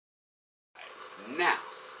Now,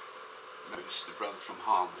 this is the brother from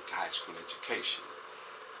Harlem with high school education.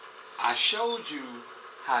 I showed you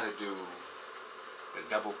how to do the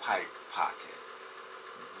double pipe pocket.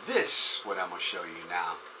 This, what I'm going to show you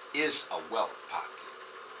now, is a Welt pocket.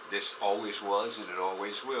 This always was and it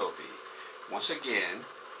always will be. Once again,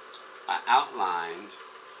 I outlined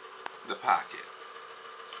the pocket.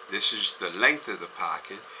 This is the length of the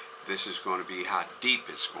pocket. This is going to be how deep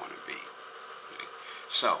it's going to be. Okay.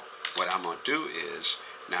 So, what I'm going to do is,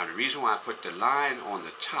 now the reason why I put the line on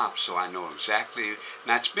the top so I know exactly,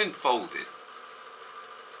 now it's been folded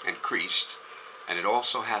and creased, and it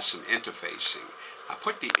also has some interfacing. I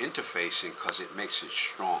put the interfacing because it makes it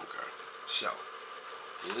stronger. So,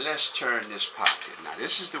 let's turn this pocket. Now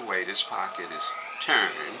this is the way this pocket is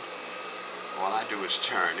turned. All I do is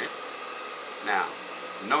turn it. Now,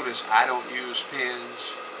 notice I don't use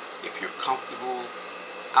pins. If you're comfortable,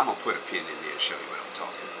 I'm going to put a pin in there and show you what I'm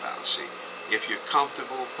talking about. See, if you're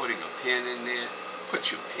comfortable putting a pin in there,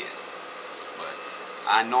 put your pin. But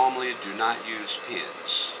I normally do not use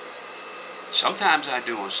pins. Sometimes I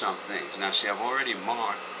do on some things. Now see, I've already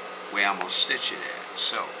marked where I'm going to stitch it at.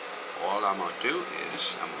 So, all I'm going to do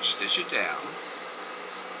is, I'm going to stitch it down.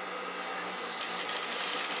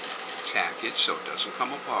 Tack it so it doesn't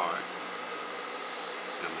come apart.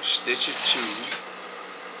 I'm going to stitch it to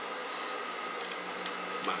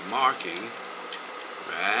my marking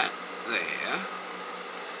right there.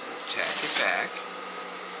 Tack it back.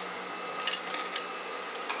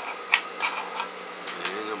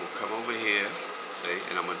 And I'm going to come over here, see,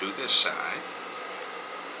 and I'm going to do this side.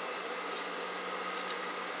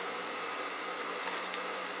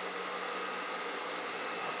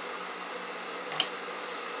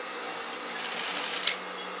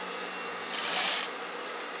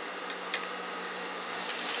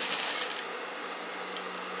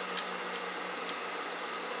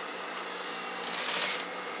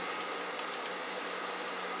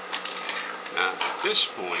 Now, at this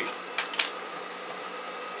point,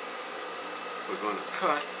 we're going to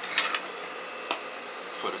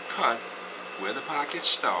put a cut where the pockets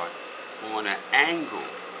start on an angle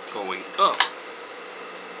going up.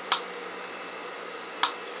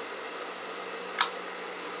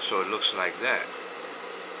 So it looks like that.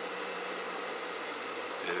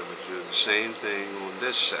 And I'm going to do the same thing on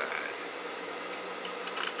this side.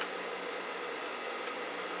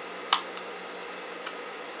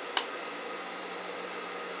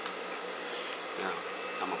 Now,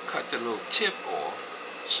 I'm going to cut the little tip off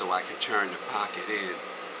so I can turn the pocket in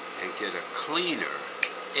and get a cleaner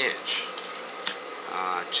edge.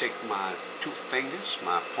 Take my two fingers,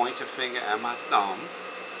 my pointer finger and my thumb,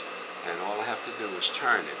 and all I have to do is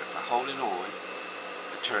turn it. If I hold it on,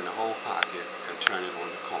 I turn the whole pocket and turn it on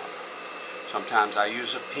the corner. Sometimes I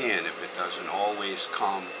use a pin if it doesn't always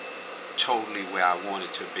come totally where I want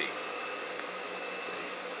it to be. Okay.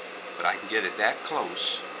 But I can get it that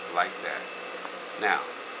close, like that. Now,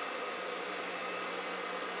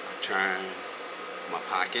 I turn my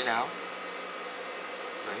pocket out.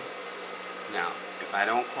 Okay. Now, if I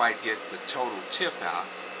don't quite get the total tip out,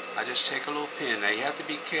 I just take a little pin. Now, you have to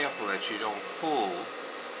be careful that you don't pull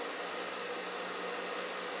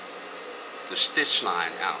the stitch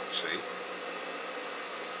line out, see?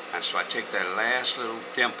 And so I take that last little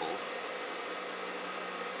dimple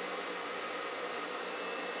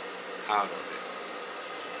out of it.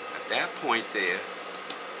 At that point there,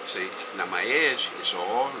 see, now my edge is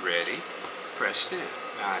already pressed in.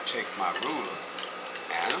 Now I take my ruler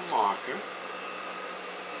and a marker,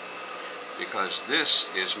 because this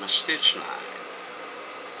is my stitch line.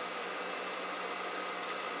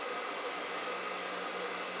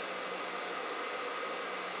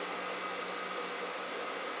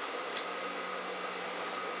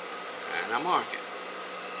 And I mark it.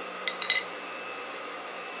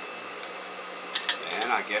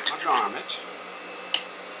 And I get my garment.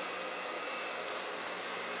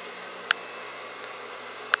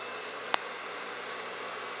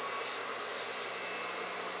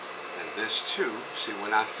 This too, see,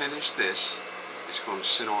 when I finish this, it's going to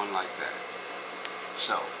sit on like that.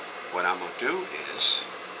 So, what I'm going to do is,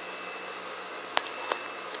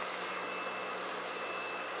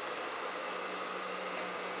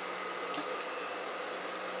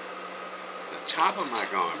 the top of my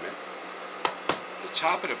garment, the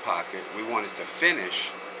top of the pocket, we want it to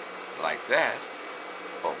finish like that,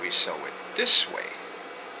 but we sew it this way.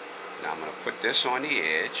 Now I'm going to put this on the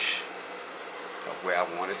edge of where I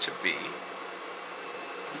want it to be.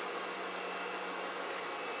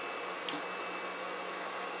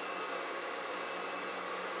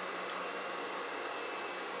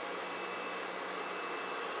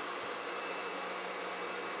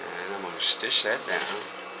 And I'm going to stitch that down.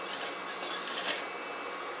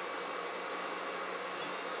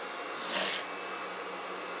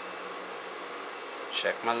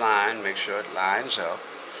 Check my line, make sure it lines up.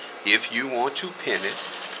 If you want to pin it,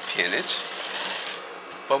 pin it.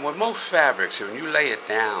 But with most fabrics, when you lay it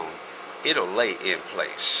down, it'll lay in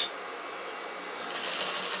place.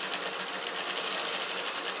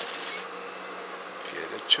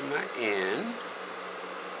 Get it to my end.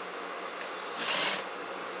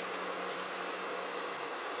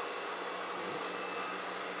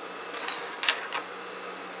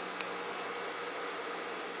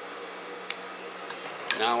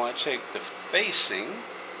 Now I take the facing,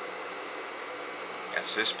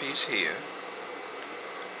 that's this piece here,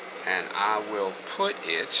 and I will put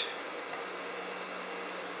it,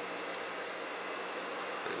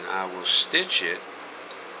 and I will stitch it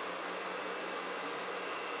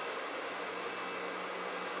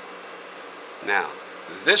now.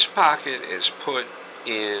 This pocket is put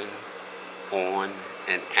in on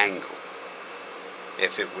an angle.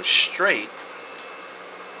 If it was straight,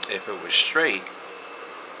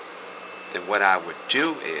 then what I would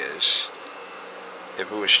do is, if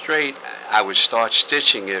it was straight, I would start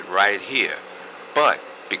stitching it right here. But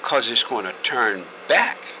because it's going to turn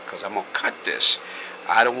back, because I'm going to cut this,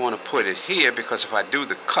 I don't want to put it here, because if I do,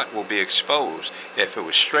 the cut will be exposed. If it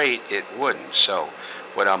was straight, it wouldn't. So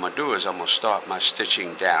what I'm going to do is I'm going to start my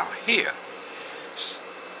stitching down here.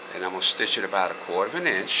 And I'm going to stitch it about 1/4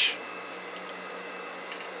 inch.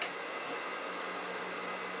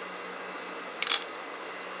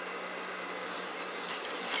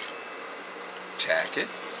 Tack it.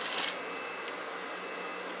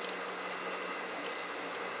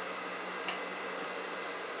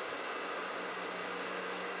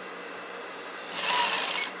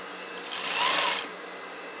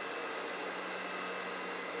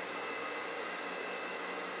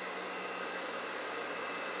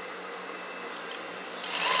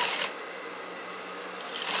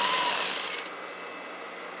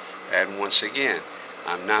 And once again,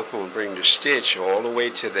 I'm not going to bring the stitch all the way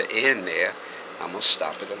to the end there. I'm going to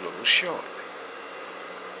stop it a little short.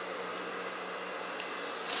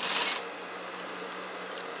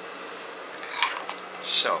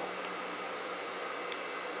 So,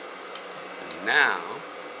 now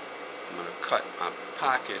I'm going to cut my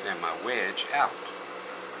pocket and my wedge out.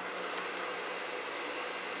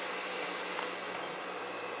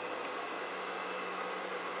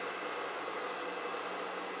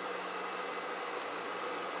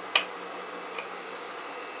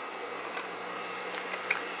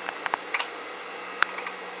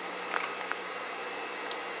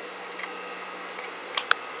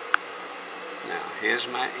 Now, here's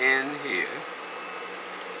my end here.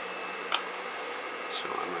 So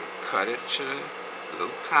I'm going to cut it to a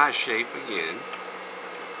little pie shape again.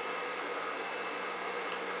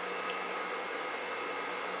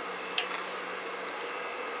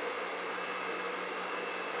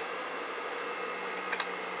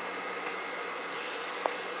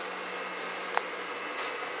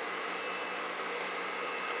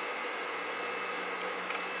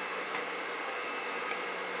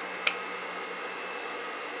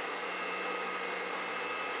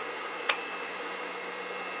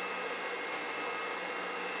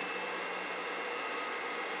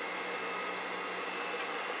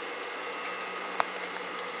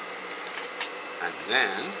 And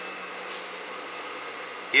then,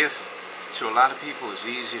 to a lot of people it's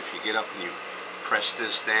easy if you get up and you press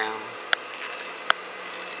this down.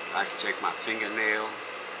 I can take my fingernail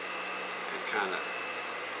and kind of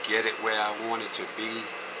get it where I want it to be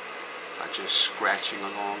by just scratching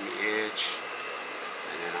along the edge.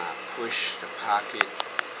 And then I push the pocket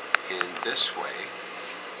in this way.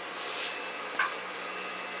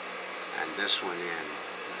 And this one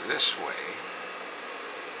in this way.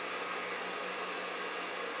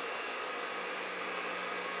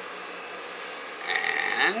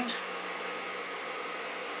 And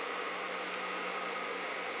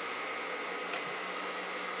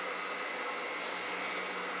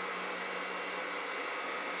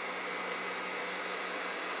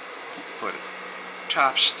put a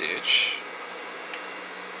top stitch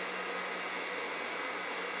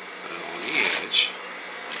along the edge.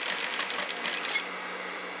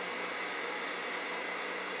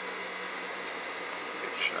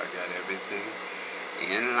 Make sure I got everything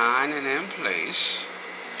in line and in place.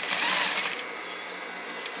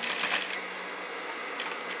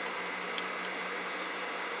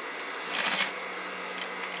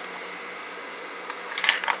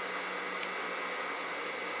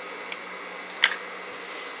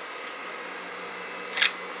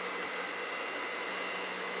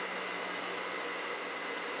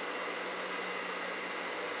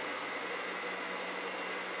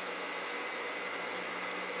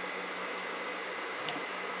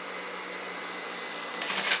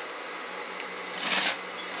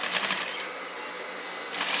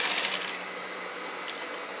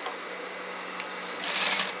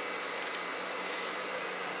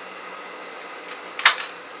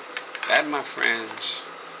 That, my friends,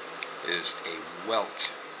 is a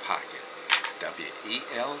Welt pocket.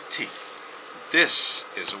 W-E-L-T. This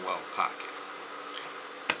is a Welt pocket.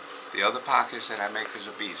 The other pockets that I make is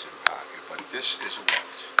a Beeson pocket, but this is a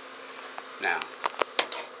Welt. Now,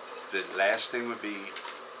 the last thing would be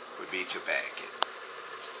to bag it.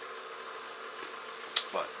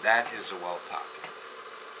 But that is a Welt pocket.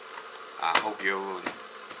 I hope you'll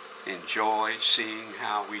enjoy seeing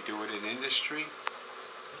how we do it in industry,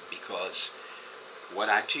 because what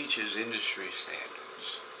I teach is industry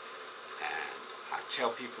standards. And I tell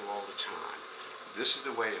people all the time, this is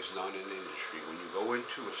the way it's done in the industry. When you go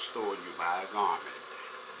into a store and you buy a garment,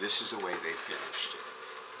 this is the way they finished it.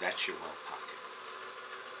 That's your Welt pocket.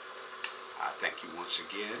 I thank you once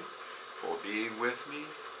again for being with me.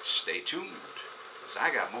 Stay tuned, because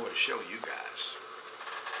I got more to show you guys.